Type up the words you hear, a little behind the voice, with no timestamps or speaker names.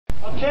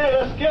Okay,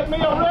 let's get me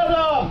a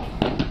rhythm.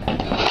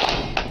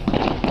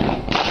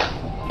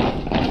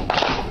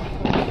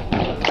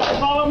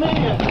 Follow me.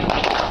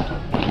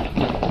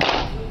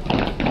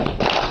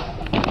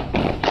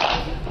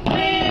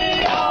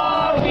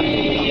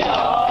 We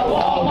are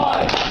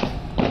Walmart.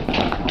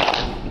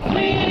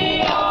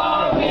 We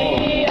are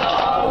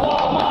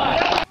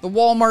Walmart. The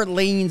Walmart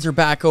lanes are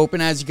back open,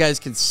 as you guys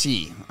can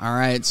see. All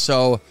right,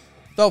 so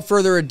without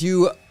further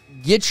ado,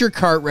 get your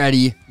cart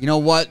ready. You know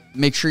what?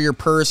 Make sure your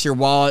purse, your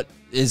wallet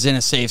is in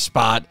a safe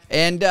spot.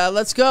 And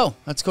let's go.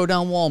 Let's go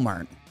down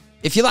Walmart.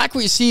 If you like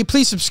what you see,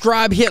 please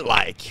subscribe, hit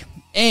like.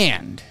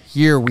 And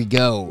here we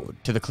go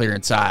to the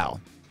clearance aisle.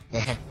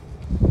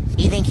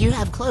 You think you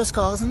have close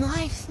calls in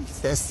life?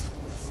 This,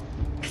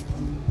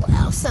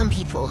 well, some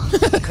people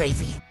are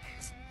crazy.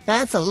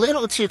 That's a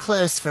little too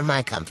close for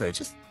my comfort.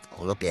 Just a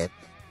little bit.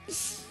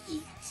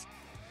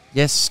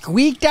 You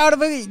squeaked out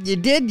of it. You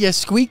did. You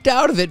squeaked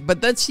out of it.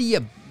 But let's see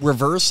you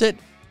reverse it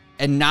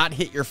and not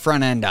hit your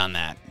front end on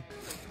that.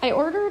 I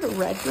ordered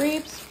red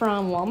grapes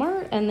from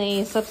Walmart and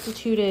they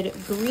substituted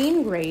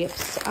green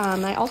grapes.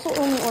 I also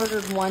only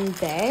ordered one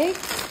bag,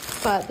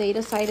 but they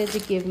decided to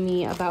give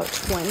me about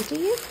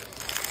 20.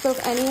 So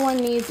if anyone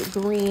needs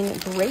green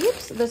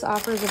grapes, this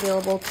offer is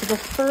available to the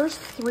first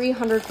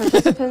 300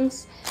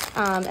 participants.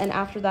 And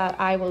after that,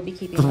 I will be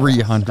keeping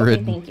 300.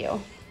 Okay, thank you.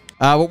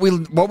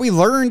 What we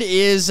learned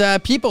is,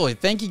 people,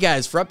 thank you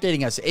guys for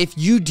updating us. If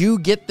you do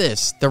get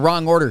this, the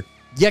wrong order,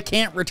 you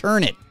can't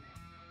return it.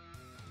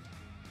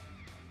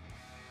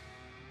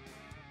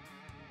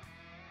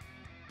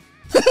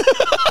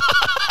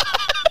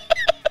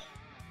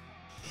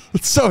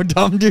 It's so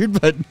dumb,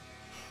 dude, but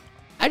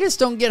I just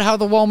don't get how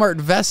the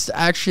Walmart vest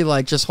actually,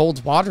 like, just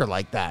holds water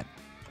like that.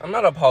 I'm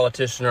not a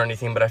politician or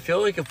anything, but I feel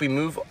like if we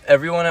move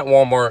everyone at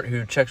Walmart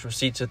who checks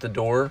receipts at the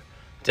door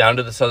down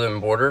to the southern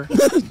border,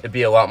 it'd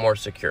be a lot more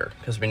secure,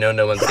 because we know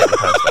no one's getting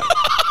past them.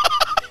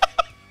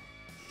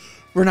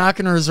 We're not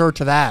going to resort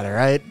to that, all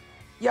right?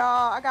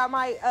 Y'all, I got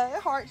my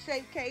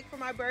heart-shaped cake for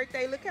my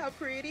birthday. Look how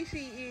pretty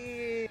she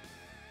is.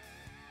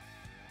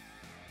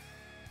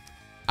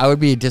 I would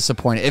be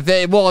disappointed.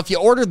 If you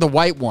ordered the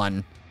white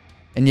one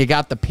and you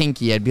got the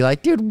pinky, I'd be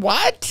like, dude,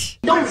 what?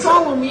 Don't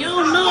follow me.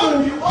 Oh,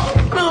 no.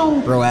 No.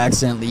 Bro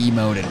accidentally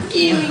emoted.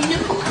 Give me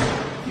no.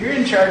 You're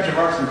in charge of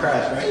arts and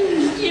crafts, right?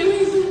 Give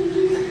me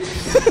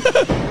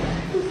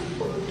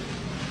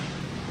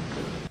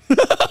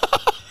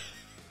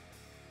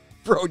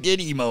Bro did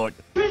emote.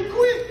 You can't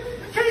quit. You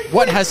can't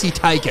What quit. has he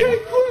taken? You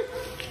can't quit.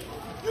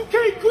 You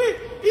can't quit.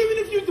 Even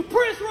if you're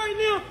depressed right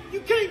now, you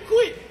can't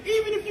quit.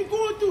 Even if you're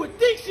going through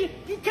addiction,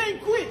 you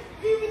can't quit.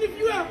 Even if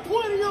you're at a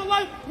point in your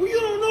life where you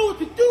don't know what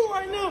to do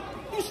right now,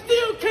 you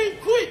still can't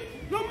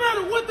quit. No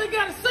matter what they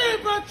got to say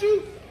about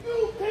you,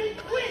 you can't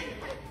quit.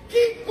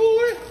 Keep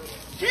going.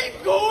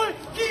 Keep going.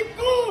 Keep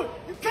going.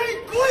 You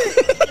can't quit.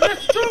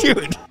 That's true.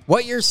 Dude,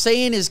 what you're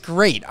saying is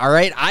great, all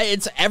right? I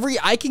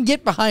can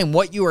get behind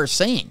what you are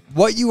saying.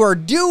 What you are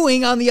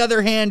doing, on the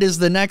other hand, is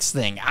the next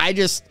thing. I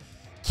just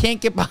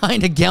can't get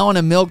behind a gallon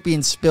of milk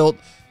being spilt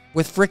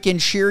with frickin'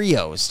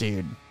 Cheerios,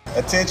 dude.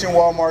 Attention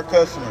Walmart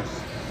customers.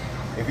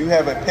 If you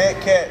have a pet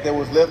cat that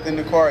was left in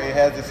the car, it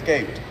has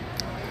escaped.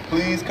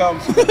 Please come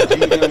to the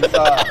GM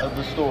side of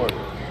the store.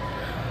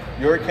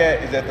 Your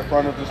cat is at the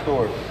front of the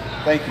store.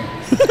 Thank you.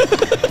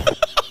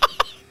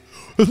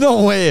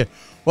 No way.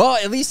 Well,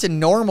 at least a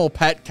normal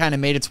pet kind of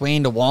made its way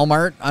into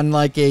Walmart,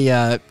 unlike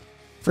a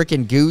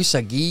frickin' goose,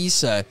 a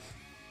geese.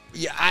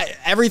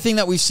 Everything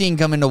that we've seen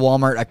come into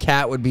Walmart, a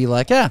cat would be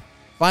like,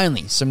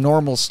 finally, some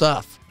normal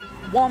stuff.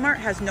 Walmart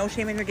has no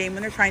shame in their game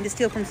when they're trying to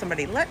steal from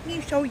somebody. Let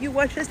me show you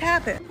what just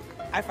happened.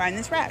 I find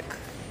this rack.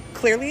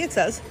 Clearly it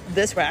says,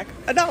 this rack,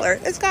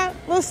 $1. It's got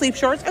little sleep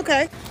shorts,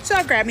 okay. So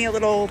I grab me a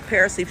little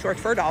pair of sleep shorts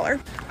for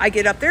 $1. I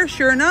get up there,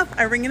 sure enough,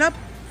 I ring it up,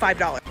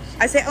 $5.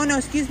 I say, oh no,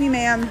 excuse me,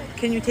 ma'am,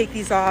 can you take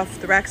these off?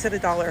 The rack's at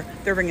 $1,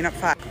 they're ringing up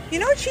 $5. You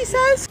know what she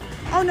says?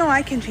 Oh no,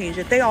 I can change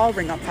it. They all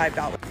ring up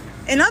 $5.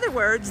 In other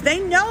words, they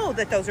know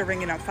that those are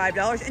ringing up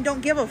 $5 and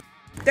don't give a f.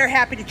 They're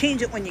happy to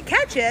change it when you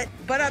catch it,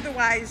 but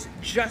otherwise,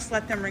 just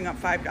let them ring up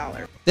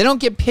 $5. They don't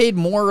get paid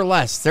more or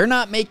less. They're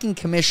not making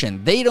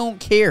commission. They don't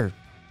care.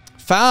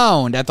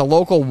 Found at the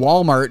local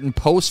Walmart in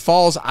Post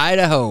Falls,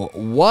 Idaho.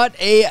 What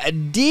a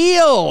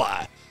deal!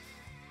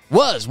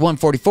 Was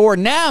 $144,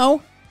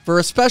 now for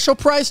a special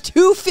price,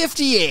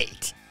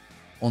 $258.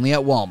 Only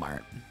at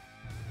Walmart.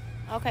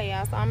 Okay,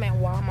 y'all, so I'm at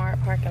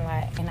Walmart parking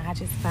lot, and I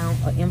just found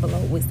an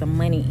envelope with some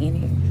money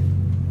in it.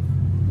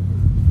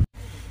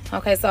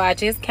 Okay, so I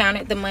just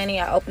counted the money.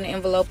 I opened the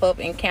envelope up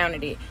and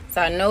counted it.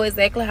 So I know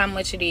exactly how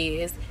much it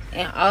is.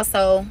 And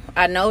also,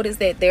 I noticed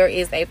that there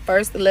is a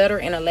first letter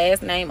and a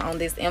last name on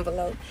this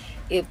envelope.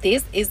 If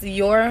this is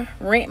your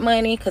rent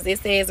money, because it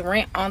says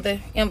rent on the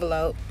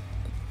envelope,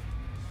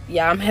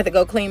 yeah, I'm going to have to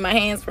go clean my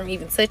hands from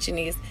even touching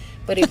this.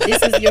 But if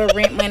this is your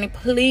rent money,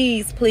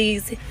 please,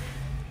 please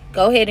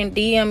go ahead and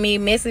DM me,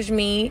 message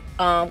me,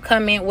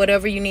 comment,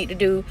 whatever you need to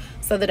do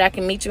so that I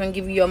can meet you and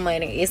give you your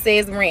money. It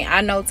says rent.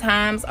 I know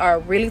times are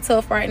really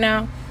tough right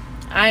now.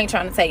 I ain't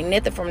trying to take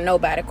nothing from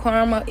nobody.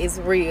 Karma is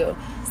real.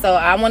 So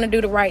I want to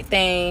do the right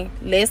thing.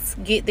 Let's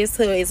get this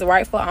to its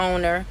rightful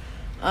owner.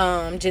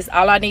 Just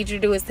all I need you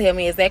to do is tell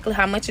me exactly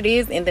how much it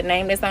is and the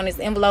name that's on this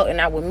envelope,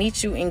 and I will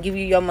meet you and give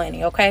you your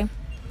money, okay?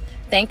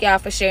 Thank y'all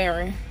for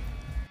sharing.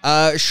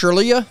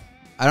 Shirley, I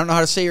don't know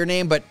how to say your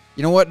name, but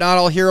you know what? Not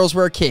all heroes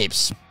wear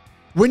capes.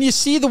 When you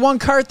see the one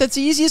cart that's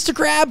easiest to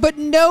grab, but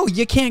no,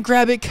 you can't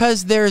grab it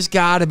because there's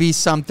got to be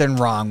something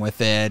wrong with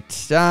it.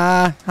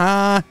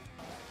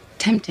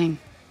 Tempting,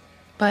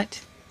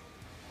 but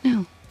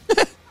no.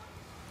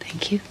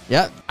 Thank you.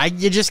 Yeah,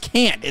 you just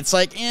can't. It's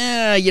like,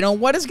 you know,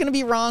 what is going to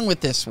be wrong with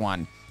this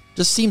one?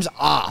 Just seems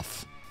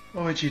off.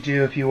 What would you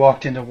do if you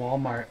walked into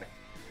Walmart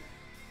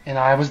and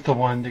I was the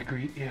one to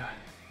greet you?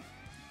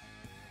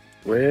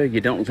 Well,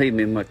 you don't leave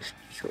me much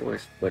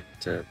choice but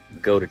to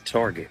go to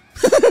Target.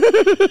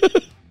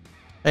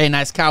 Hey,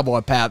 nice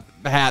cowboy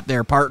hat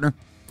there, partner.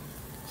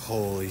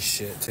 Holy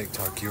shit,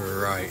 TikTok, you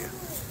were right.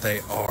 They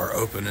are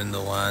opening the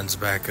lines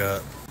back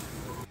up.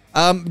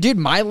 Dude,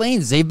 my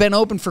lanes, they've been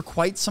open for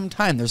quite some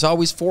time. There's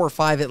always 4 or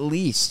 5 at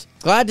least.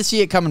 Glad to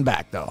see it coming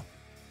back, though.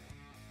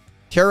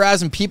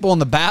 Terrorizing people in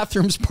the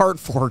bathrooms,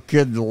 part 4.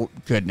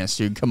 Goodness,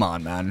 dude. Come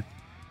on, man.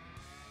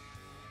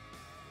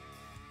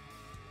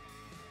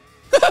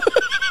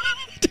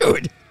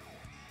 Dude.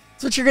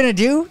 That's what you're going to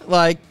do?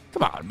 Like,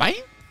 come on, man.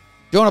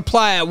 Don't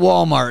apply at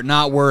Walmart.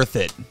 Not worth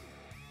it.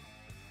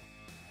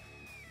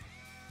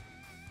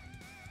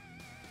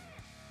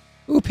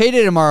 Ooh,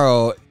 payday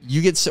tomorrow.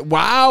 You get,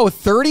 wow,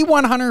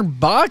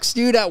 $3,100,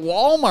 dude, at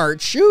Walmart.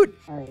 Shoot.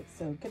 All right,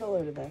 so get a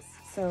load of this.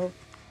 So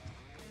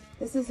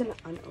this is an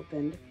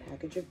unopened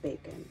package of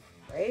bacon,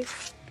 right?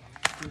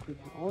 I think we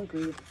can all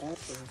agree that that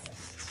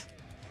is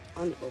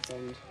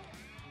unopened,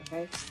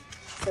 okay?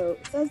 So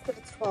it says that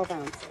it's 12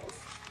 ounces.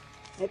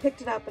 I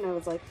picked it up and I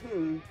was like,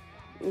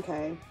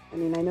 okay. I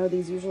mean, I know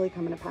these usually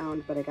come in a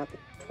pound, but I got the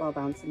 12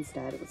 ounce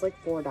instead. It was like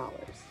 $4.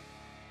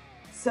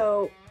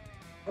 So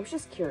I was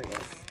just curious.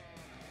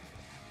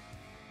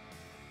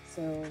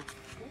 So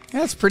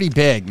that's pretty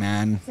big,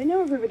 man. I know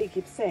everybody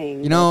keeps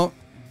saying, you know,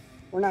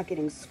 we're not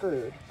getting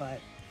screwed, but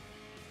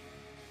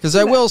because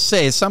I will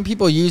say some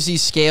people use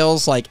these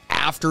scales like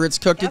after it's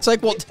cooked. It's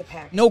like, well,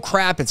 no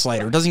crap, it's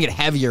lighter. It doesn't get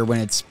heavier when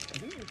it's,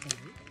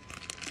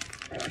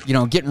 you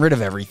know, getting rid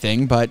of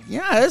everything. But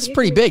yeah, that's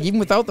pretty big even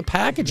without the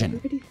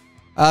packaging.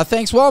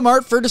 Thanks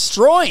Walmart for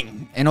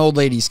destroying an old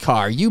lady's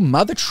car. You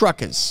mother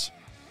truckers.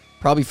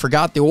 Probably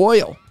forgot the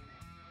oil.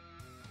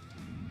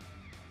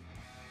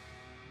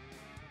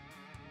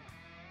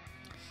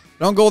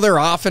 Don't go there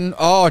often.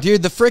 Oh,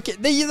 dude, the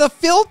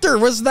filter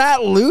was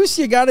that loose.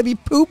 You got to be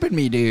pooping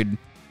me, dude.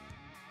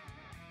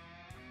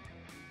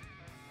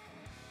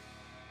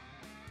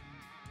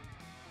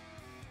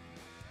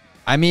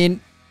 I mean,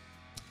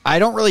 I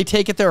don't really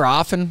take it there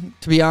often,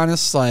 to be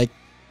honest. Like,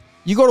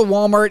 you go to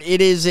Walmart,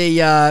 it is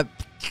a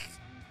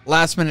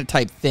last minute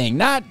type thing.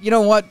 Not, you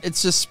know what?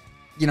 It's just,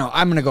 you know,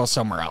 I'm going to go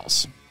somewhere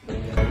else.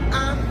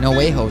 No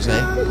way, Jose.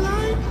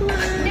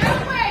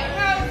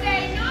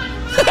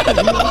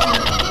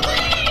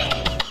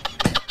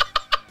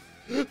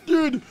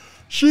 Dude,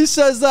 she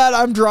says that,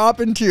 I'm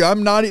dropping too.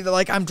 I'm not even,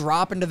 like, I'm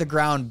dropping to the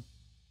ground,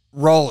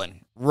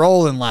 rolling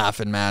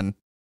laughing, man.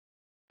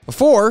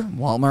 Before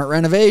Walmart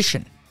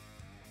renovation.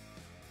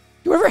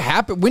 Do ever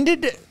happen? When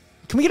did,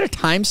 can we get a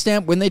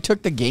timestamp when they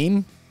took the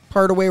game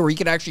part away where you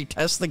could actually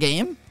test the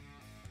game?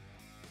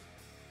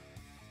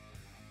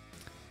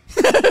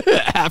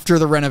 After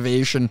the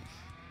renovation.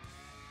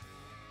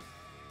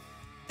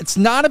 It's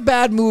not a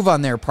bad move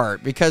on their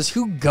part because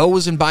who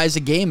goes and buys a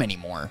game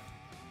anymore?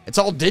 It's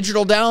all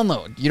digital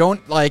download. You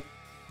don't, like,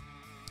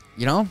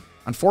 you know,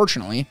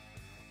 unfortunately.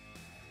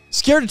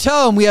 Scared to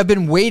tell them we have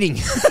been waiting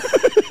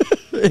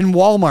in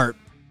Walmart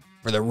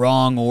for the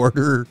wrong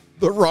order.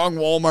 The wrong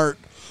Walmart.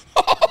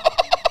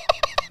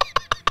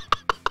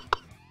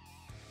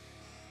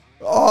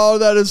 Oh,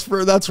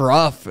 that's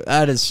rough.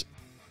 That is.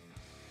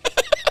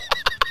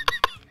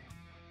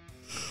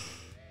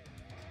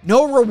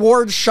 No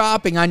reward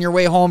shopping on your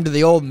way home to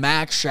the old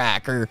Mac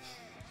Shack or,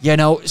 you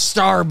know,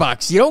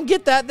 Starbucks. You don't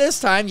get that this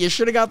time. You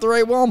should have got the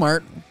right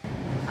Walmart.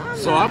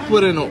 So I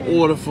put in an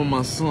order for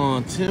my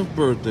son's 10th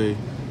birthday.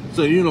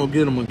 So, you know,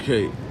 get him a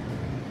cake.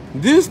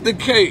 This the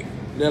cake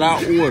that I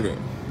ordered.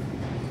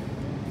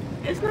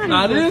 It's not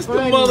now this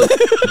the mother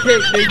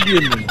cake they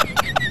give me.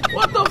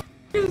 What the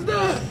is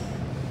that?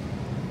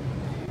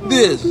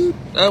 This.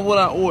 That's what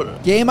I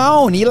ordered. Game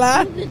on,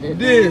 Eli.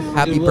 This.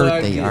 Happy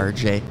birthday,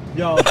 RJ.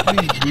 Y'all,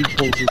 please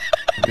repost this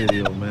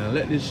video, man.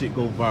 Let this shit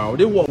go viral.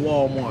 This what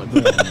Walmart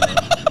doing,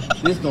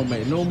 man. This don't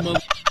make no mother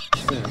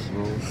sense,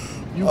 bro.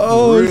 You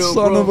oh, real,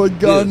 son bro? of a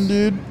gun, this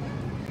dude.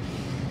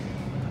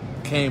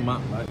 Came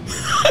out like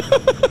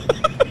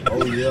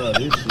oh, yeah,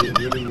 this shit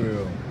really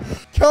real.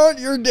 Count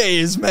your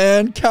days,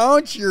 man.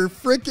 Count your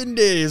freaking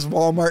days,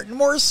 Walmart. And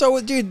more so,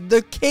 dude,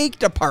 the cake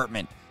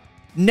department.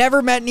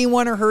 Never met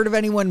anyone or heard of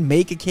anyone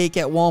make a cake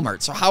at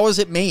Walmart. So how is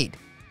it made?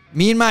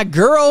 Me and my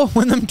girl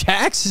when them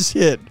taxes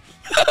hit.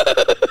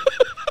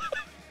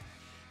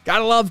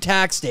 Gotta love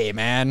tax day,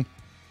 man.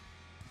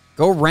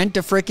 Go rent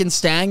a freaking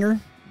Stanger.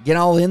 Get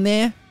all in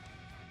there.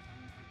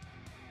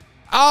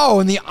 Oh,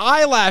 and the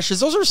eyelashes.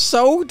 Those are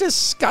so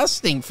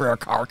disgusting for a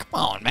car. Come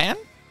on, man.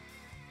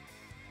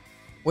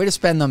 Way to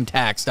spend them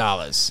tax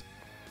dollars.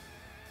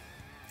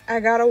 I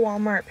got a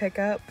Walmart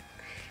pickup,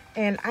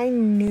 and I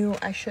knew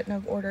I shouldn't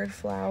have ordered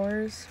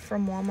flowers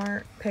from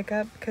Walmart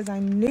pickup because I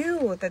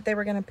knew that they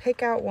were going to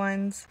pick out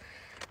ones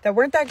that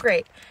weren't that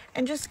great.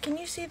 And just, can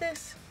you see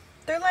this?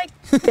 They're like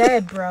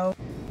dead, bro.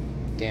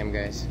 Damn,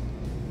 guys.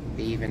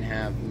 They even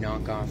have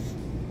knockoff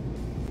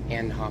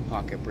and Hot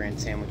Pocket brand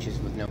sandwiches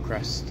with no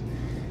crust.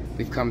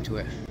 We've come to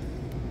it.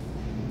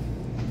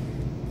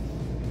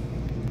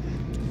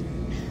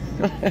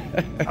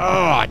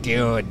 Oh,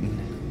 dude.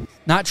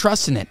 Not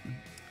trusting it.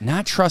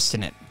 Not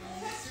trusting it.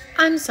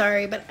 I'm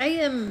sorry, but I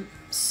am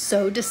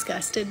so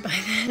disgusted by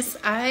this.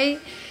 I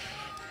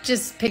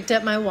just picked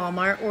up my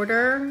Walmart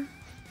order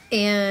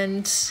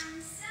and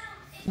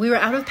we were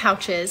out of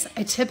pouches.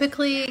 I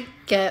typically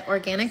get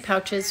organic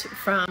pouches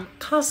from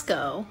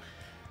Costco,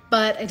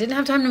 but I didn't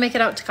have time to make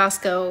it out to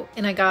Costco,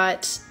 and I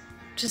got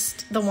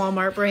just the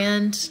Walmart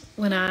brand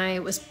when I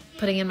was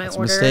putting in my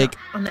order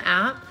on the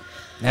app.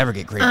 Never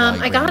get great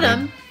value. I got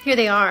them. Here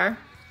they are.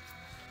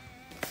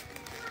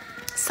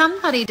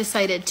 Somebody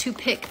decided to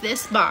pick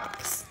this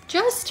box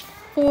just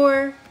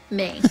for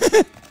me.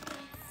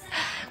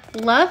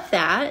 Love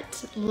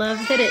that. Love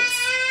that it's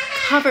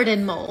covered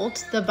in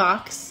mold. The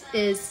box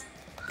is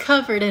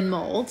covered in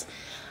mold.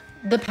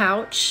 The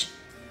pouch,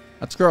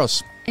 that's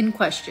gross, in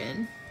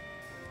question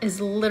is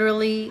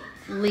literally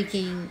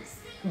leaking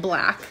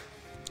black.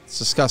 It's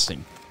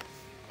disgusting.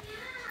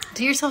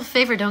 Do yourself a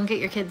favor, don't get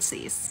your kids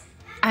these.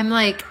 I'm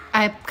like,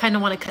 I kind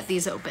of want to cut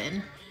these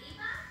open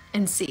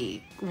and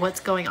see what's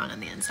going on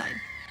the inside.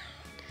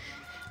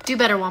 Do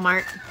better,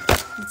 Walmart.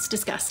 It's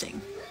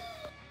disgusting.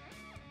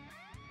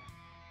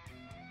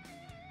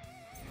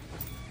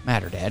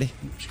 Matter Daddy.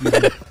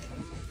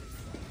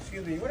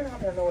 Excuse me, you wouldn't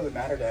happen to know where the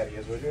Matter Daddy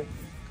is, would you?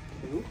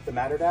 Who? The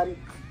Matter Daddy?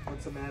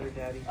 What's the Matter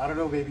Daddy? I don't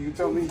know, baby. You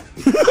tell me.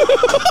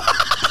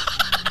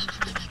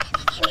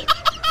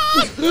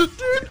 Dude.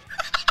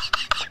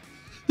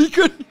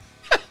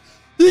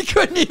 He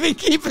couldn't even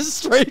keep a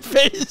straight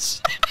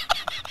face.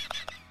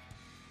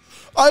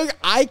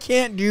 I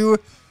can't do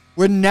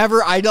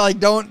whenever I like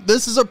don't.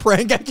 This is a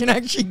prank I can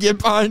actually get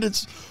behind.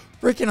 It's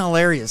freaking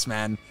hilarious,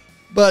 man.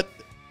 But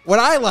what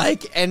I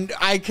like, and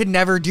I could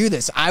never do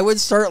this, I would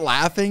start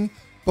laughing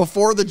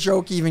before the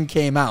joke even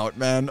came out,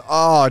 man.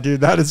 Oh,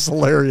 dude, that is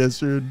hilarious,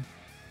 dude.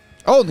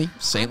 Only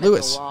St.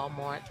 Louis.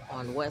 Walmart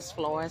on West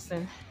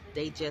Florissant.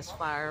 They just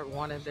fired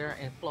one of their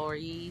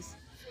employees,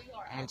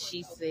 and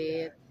she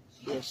said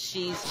if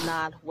she's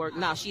not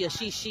working, now she's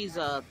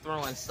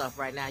throwing stuff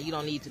right now. You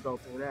don't need to go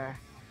through there.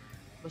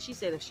 But she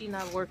said if she's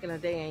not working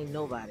today, ain't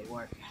nobody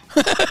working.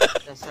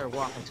 That's her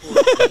walking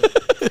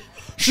towards me.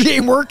 She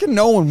ain't working,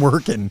 no one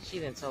working. She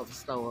didn't tell the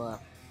store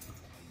up.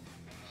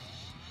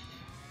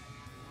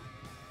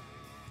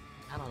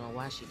 I don't know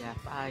why she got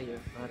fired,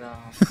 but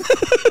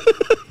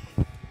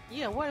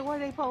yeah, where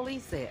they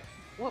police at?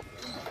 What?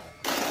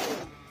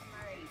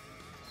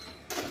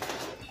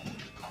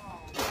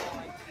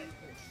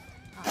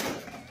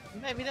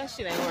 Maybe that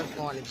shit ain't worth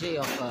going to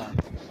jail for.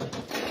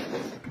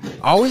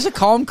 Always a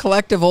calm,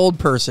 collective old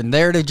person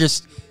there to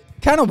just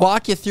kind of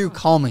walk you through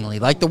calmingly.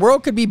 Like the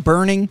world could be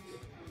burning,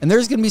 and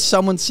there's going to be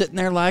someone sitting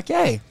there like,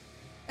 hey,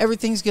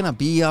 everything's going to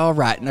be all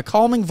right. In a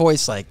calming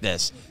voice like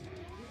this.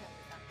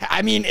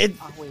 I mean,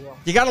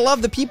 you got to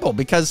love the people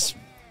because,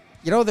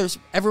 you know,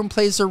 everyone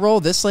plays their role.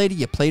 This lady,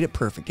 you played it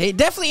perfect. Hey, it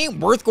definitely ain't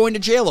worth going to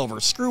jail over.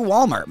 Screw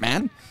Walmart,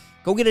 man.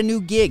 Go get a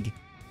new gig.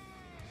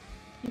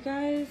 You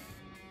guys,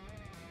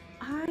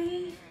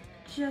 I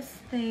just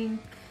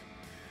think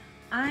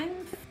I'm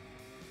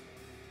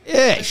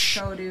ish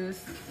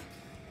produce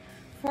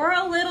for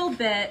a little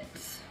bit.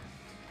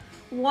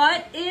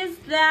 What is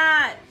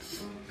that?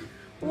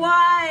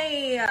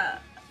 Why?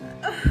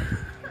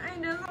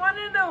 I just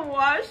wanted to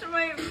wash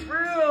my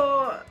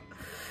fruit.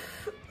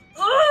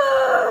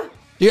 Ugh.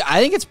 Dude,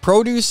 I think it's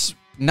produce.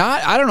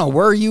 I don't know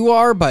where you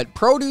are, but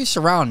produce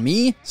around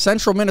me,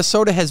 central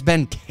Minnesota, has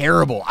been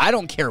terrible. I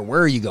don't care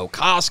where you go.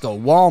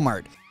 Costco,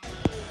 Walmart.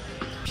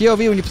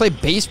 POV when you play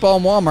baseball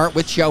in Walmart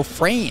with your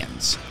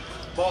friends.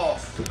 Ball.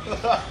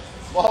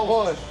 Ball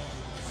one.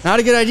 Not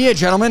a good idea,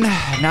 gentlemen.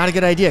 Not a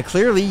good idea.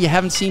 Clearly, you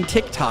haven't seen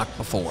TikTok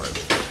before.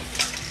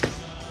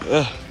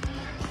 Ugh.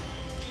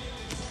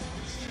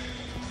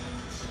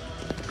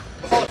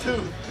 Ball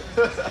two.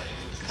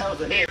 That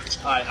was a hit.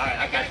 All right,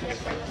 I got you.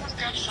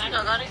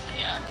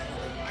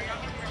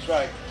 That's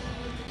right.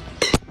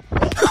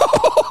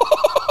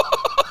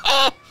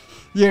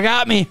 You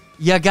got me.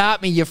 You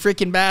got me, you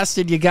freaking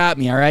bastard. You got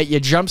me, all right? You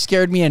jump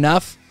scared me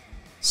enough.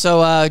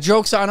 So,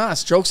 joke's on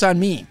us. Joke's on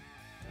me.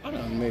 I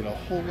done made a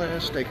whole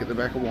ass steak at the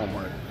back of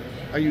Walmart.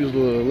 I used a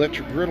little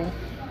electric griddle,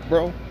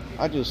 bro.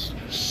 I just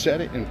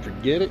set it and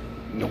forget it.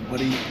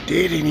 Nobody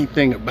did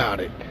anything about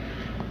it.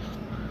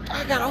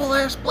 I got a whole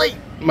ass plate.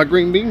 My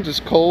green beans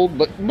is cold,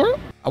 but bro.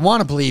 I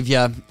want to believe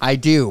you. I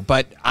do,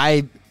 but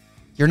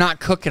you're not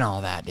cooking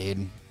all that,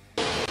 dude.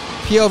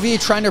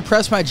 POV trying to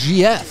press my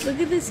GF.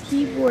 Look at this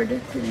keyboard.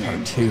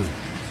 Two.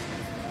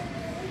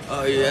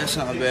 Oh yeah, that's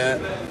not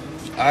bad.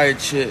 I had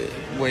shit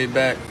way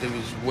back that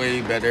was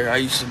way better. I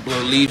used to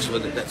blow leaves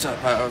with it. That's how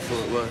powerful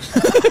it was.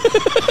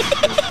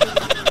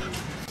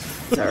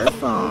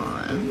 Surf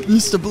on.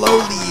 Used to blow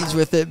leaves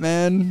with it,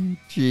 man.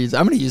 Jeez,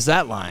 I'm gonna use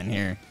that line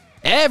here.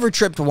 Every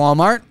trip to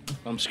Walmart.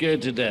 I'm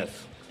scared to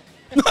death.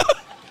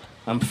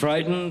 I'm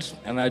frightened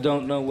and I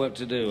don't know what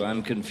to do.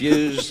 I'm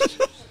confused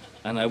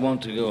and I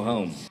want to go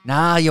home.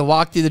 Nah, you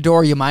walk through the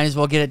door, you might as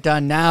well get it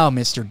done now,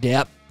 Mr.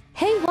 Depp.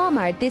 Hey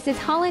Walmart, this is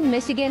Holland,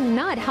 Michigan,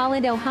 not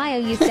Holland, Ohio.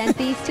 You sent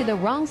these to the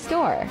wrong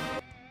store.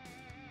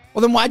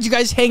 Well, then why'd you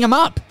guys hang him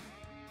up?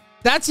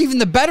 That's even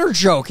the better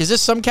joke. Is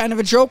this some kind of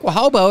a joke? Well,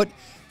 how about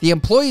the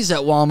employees at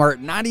Walmart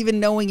not even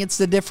knowing it's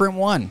the different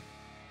one?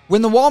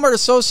 When the Walmart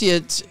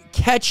associates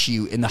catch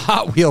you in the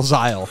Hot Wheels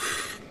aisle.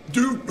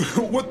 Dude,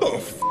 what the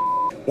f***?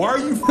 Why are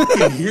you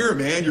f***ing here,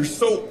 man? You're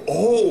so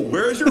old.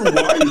 Where's your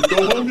wife?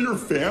 Go home to your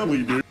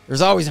family, dude.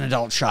 There's always an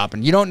adult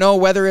shopping. You don't know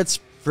whether it's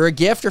for a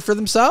gift or for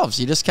themselves.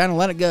 You just kind of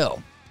let it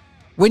go.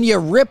 When you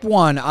rip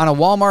one on a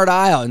Walmart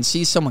aisle and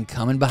see someone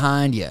coming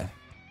behind you.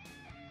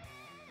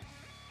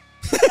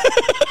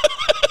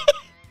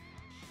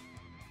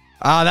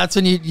 That's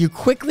when you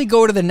quickly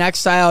go to the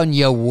next aisle and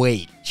you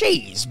wait.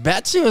 Jeez,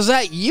 Betsy, was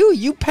that you?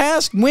 You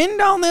passed wind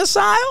on this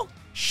aisle?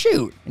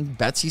 Shoot. And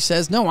Betsy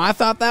says, no, I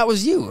thought that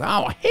was you.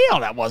 Oh,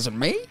 hell, that wasn't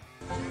me.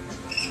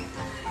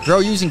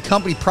 Girl using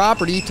company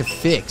property to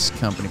fix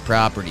company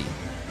property.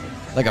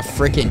 Like a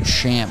freaking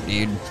champ,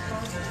 dude.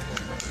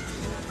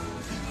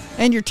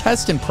 And you're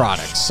testing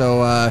products,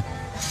 so,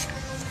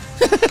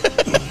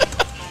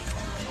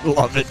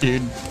 love it,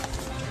 dude.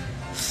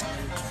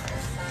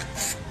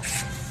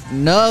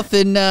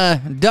 Nothing,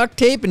 duct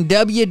tape and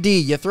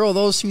WD. You throw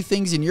those two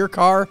things in your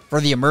car for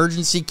the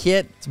emergency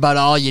kit. It's about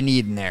all you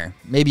need in there.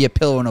 Maybe a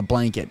pillow and a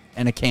blanket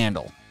and a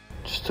candle.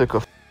 Just took a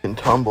f***ing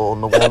tumble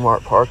in the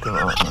Walmart parking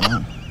lot,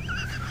 man.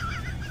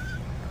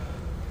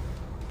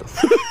 The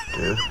f***,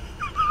 dude.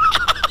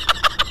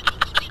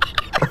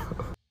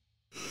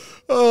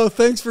 Oh,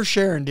 thanks for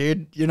sharing,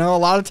 dude. You know, a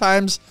lot of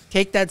times,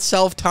 take that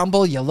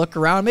self-tumble, you look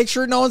around, make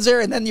sure no one's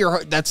there, and then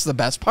that's the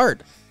best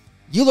part.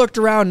 You looked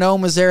around, no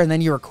one was there, and then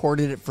you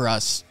recorded it for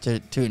us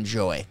to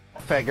enjoy.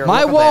 Figure,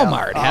 My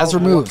Walmart has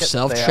removed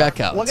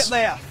self-checkout. Look at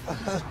that.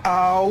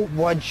 Oh,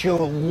 would you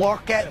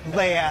look at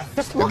that?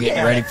 Just We're look getting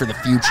at ready it. for the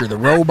future. The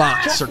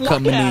robots Just are look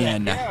coming at it.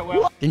 in. Yeah,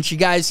 well. Didn't you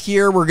guys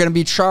hear we're going to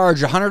be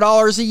charged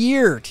 $100 a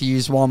year to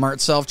use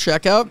Walmart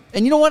self-checkout?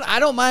 And you know what? I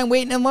don't mind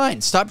waiting in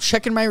line. Stop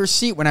checking my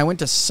receipt when I went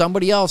to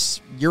somebody else,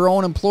 your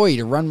own employee,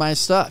 to run my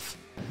stuff.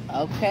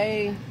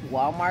 Okay,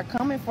 Walmart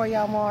coming for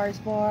y'all, Mars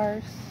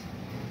bars.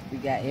 We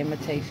got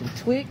imitation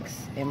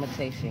Twix,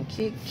 imitation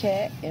Kit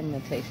Kat,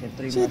 imitation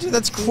Three Dude, Musketeers,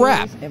 that's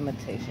crap.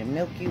 imitation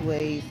Milky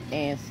Ways,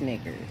 and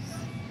Snickers.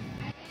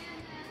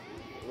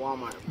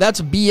 Walmart. That's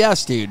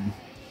BS, dude.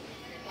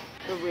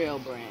 The real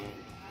brand.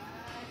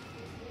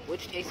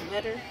 Which tastes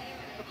better?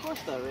 Of course,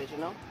 the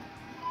original.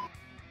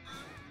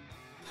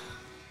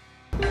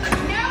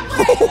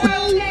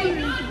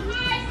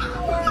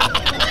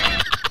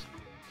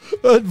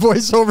 That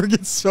voiceover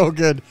gets so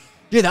good.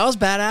 Dude, that was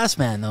badass,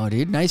 man, though,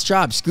 dude. Nice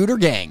job. Scooter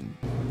Gang.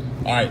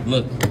 All right,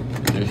 look.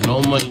 There's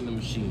no money in the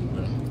machine,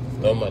 bro.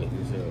 No money.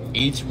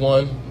 Each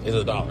one is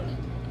 $1.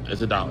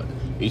 It's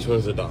 $1. Each one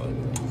is $1. All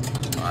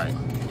right.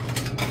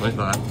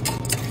 25,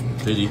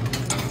 50,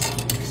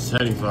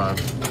 75,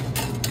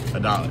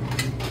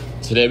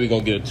 $1. Today we're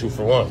gonna get a 2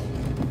 for 1.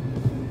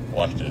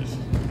 Watch this.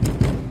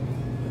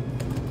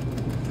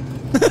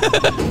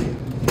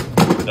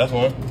 That's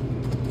one.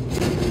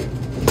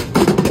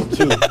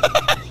 2.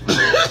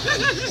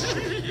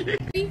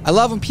 I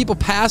love when people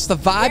pass the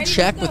vibe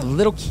check with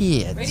little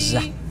kids.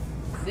 Ready,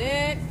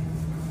 set,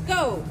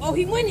 go. Oh,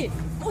 he winning.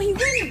 Oh, he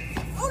winning.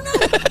 Oh, no.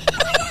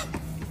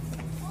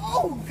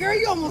 Oh, girl,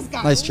 you almost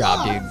got Nice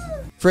job, dude.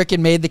 Frickin'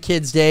 made the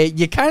kid's day.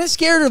 You kind of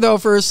scared her, though,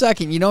 for a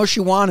second. You know she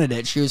wanted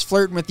it. She was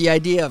flirting with the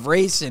idea of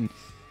racing.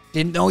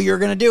 Didn't know you were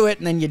going to do it,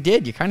 and then you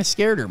did. You kind of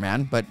scared her,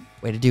 man, but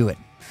way to do it.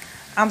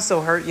 I'm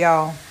so hurt,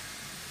 y'all.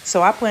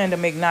 So I plan to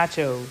make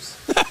nachos.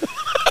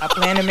 I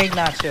plan to make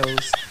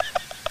nachos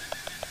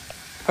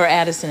for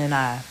Addison and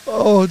I.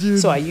 Oh, dude.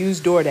 So I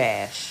use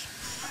DoorDash.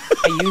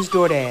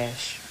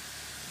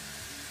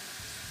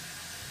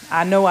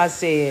 I know I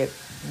said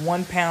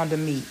 1 pound of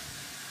meat.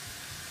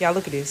 Y'all,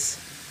 look at this.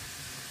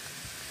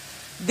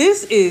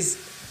 This is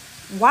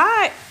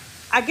why.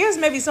 I guess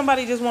maybe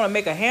somebody just want to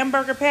make a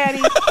hamburger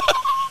patty.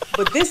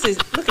 But this is,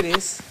 look at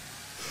this.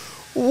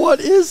 What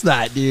is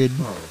that, dude?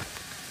 What?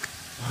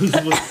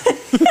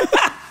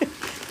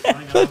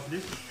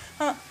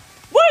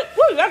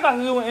 That got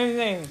to do with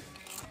anything?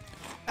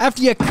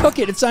 After you cook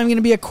it, it's not even going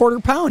to be a quarter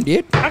pound,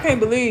 dude. I can't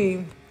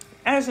believe.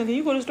 Addison, can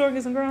you go to the store and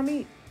get some ground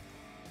meat?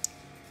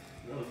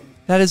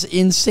 That is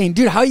insane.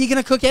 Dude, how are you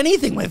going to cook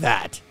anything with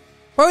that?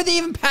 Why would they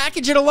even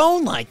package it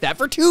alone like that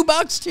for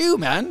 $2 too,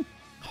 man?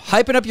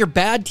 Hyping up your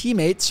bad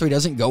teammate so he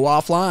doesn't go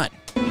offline.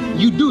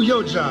 You do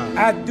your job.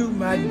 I do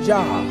my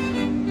job.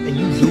 And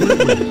you do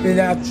it well. And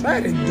I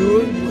try to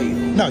do it well.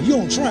 No, you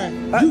don't try.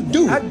 You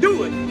do it. I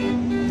do it.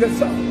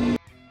 That's all.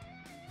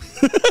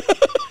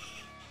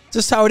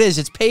 Just how it is.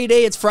 It's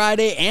payday, it's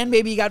Friday, and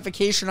maybe you got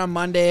vacation on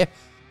Monday.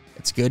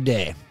 It's a good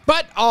day.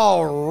 But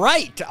all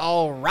right.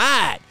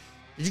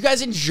 Did you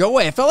guys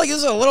enjoy? I felt like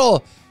this was a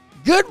little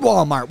good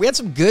Walmart. We had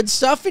some good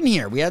stuff in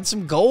here. We had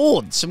some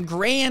gold, some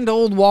grand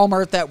old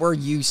Walmart that we're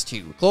used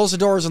to. Close the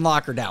doors and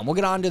lock her down. We'll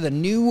get on to the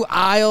new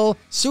aisle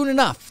soon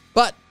enough.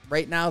 But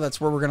right now, that's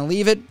where we're going to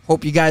leave it.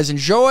 Hope you guys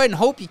enjoy and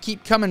hope you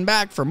keep coming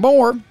back for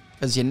more,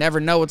 because you never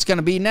know what's going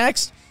to be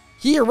next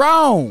here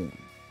on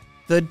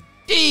the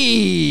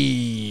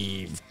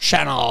DEEV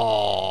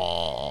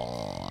channel.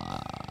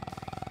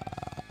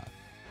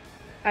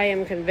 I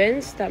am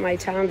convinced that my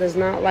town does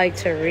not like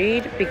to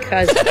read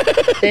because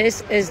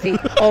this is the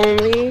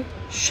only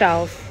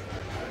shelf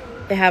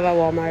they have at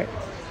Walmart.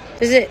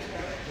 This is it.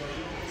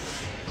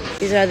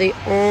 These are the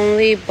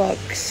only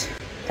books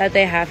that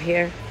they have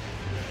here.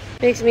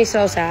 Makes me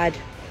so sad.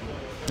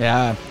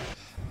 Yeah.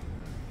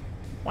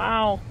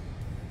 Wow.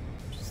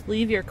 Just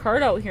leave your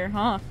cart out here,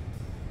 huh?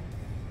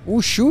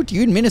 Oh, shoot.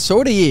 You in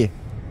Minnesota, yeah.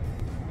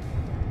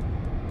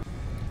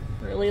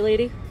 Really,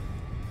 lady?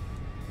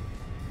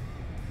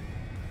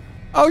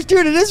 Oh,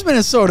 dude, it is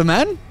Minnesota,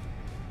 man.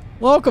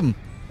 Welcome.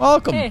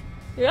 Hey,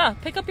 yeah,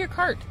 pick up your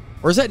cart.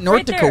 Or is that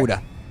North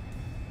Dakota?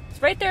 It's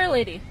right there,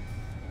 lady.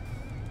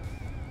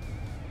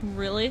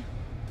 Really?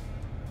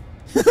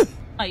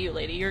 Not you,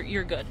 lady.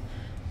 You're good.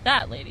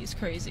 That lady's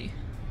crazy.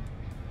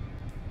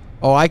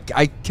 Oh, I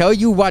tell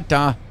you what,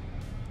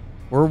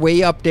 we're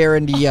way up there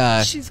in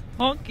the, She's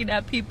honking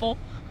at people.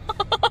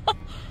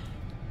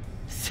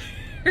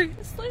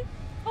 Seriously?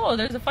 Oh,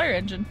 there's a fire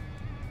engine.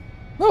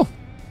 Oh,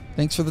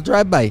 thanks for the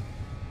drive-by.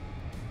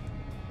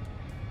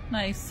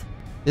 Nice.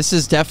 This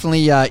is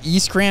definitely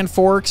East Grand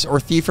Forks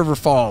or Thief River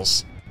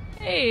Falls.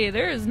 Hey,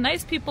 there's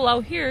nice people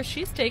out here.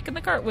 She's taking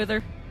the cart with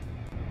her.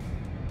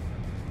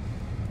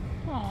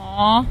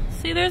 Aw,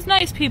 see, there's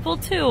nice people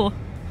too.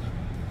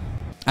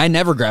 I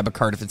never grab a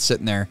cart if it's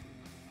sitting there.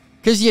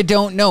 Because you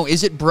don't know.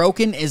 Is it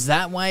broken? Is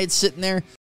that why it's sitting there?